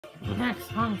next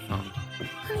song from.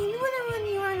 Honey, what I want,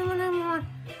 you are the one I want.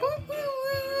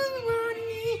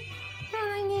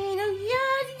 I need a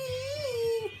yachty.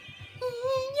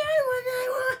 You're what I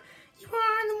want. You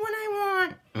are the one I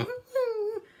want.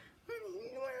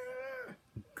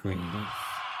 Grace.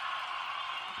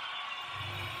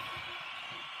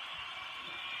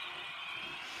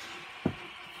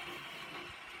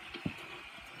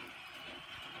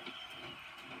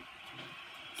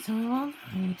 So I want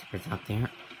YouTubers out there.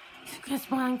 So guess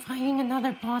what? I'm fighting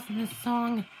another boss in this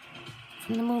song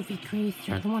from the movie Grease.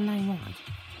 You're the one I want.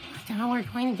 But now we're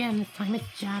going again. This time it's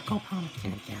Jack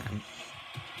O'Pumpkin again.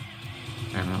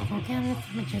 Again, this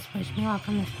time it just pushed me off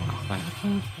on this wall. But I'll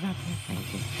change it up and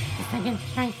thank you. The second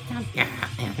try stop. Yeah,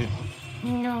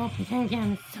 and no, but then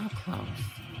again, it's so close.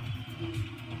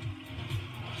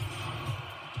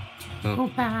 Too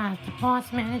bad. The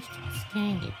boss managed to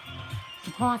escape.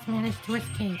 The boss managed to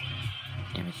escape.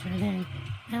 Yeah, we sure did.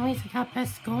 At least I got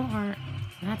best score,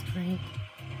 so that's great.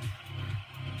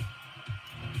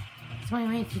 So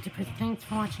anyways, YouTubers, thanks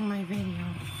for watching my video.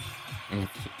 And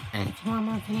if you want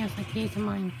more videos like these of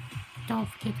mine, don't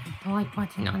forget to hit the like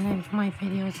button on any of my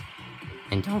videos.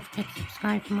 And don't forget to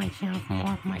subscribe to my channel for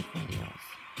more of my videos.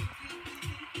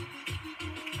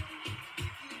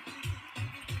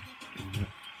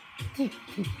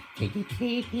 Tiki tiki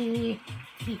tiki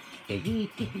tiki tiki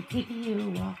tiki tiki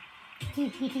you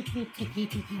tiki tiki tiki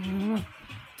tiki you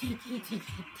tiki tiki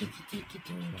tiki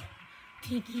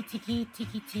tiki tiki tiki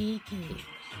tiki tiki.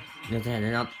 The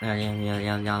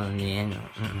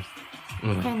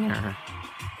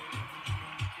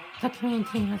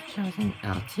community has chosen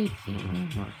Tiki.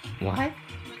 What?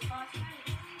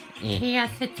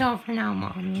 Yes, it's over now,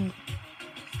 Mommy.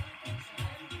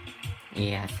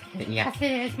 Yes, it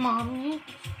is, Mommy.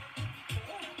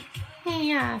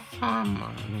 Yes,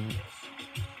 Mommy.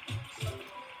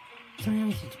 So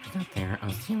anyways, YouTubers out there,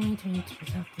 I'll see you later,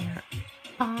 YouTubers out there.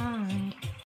 Bye.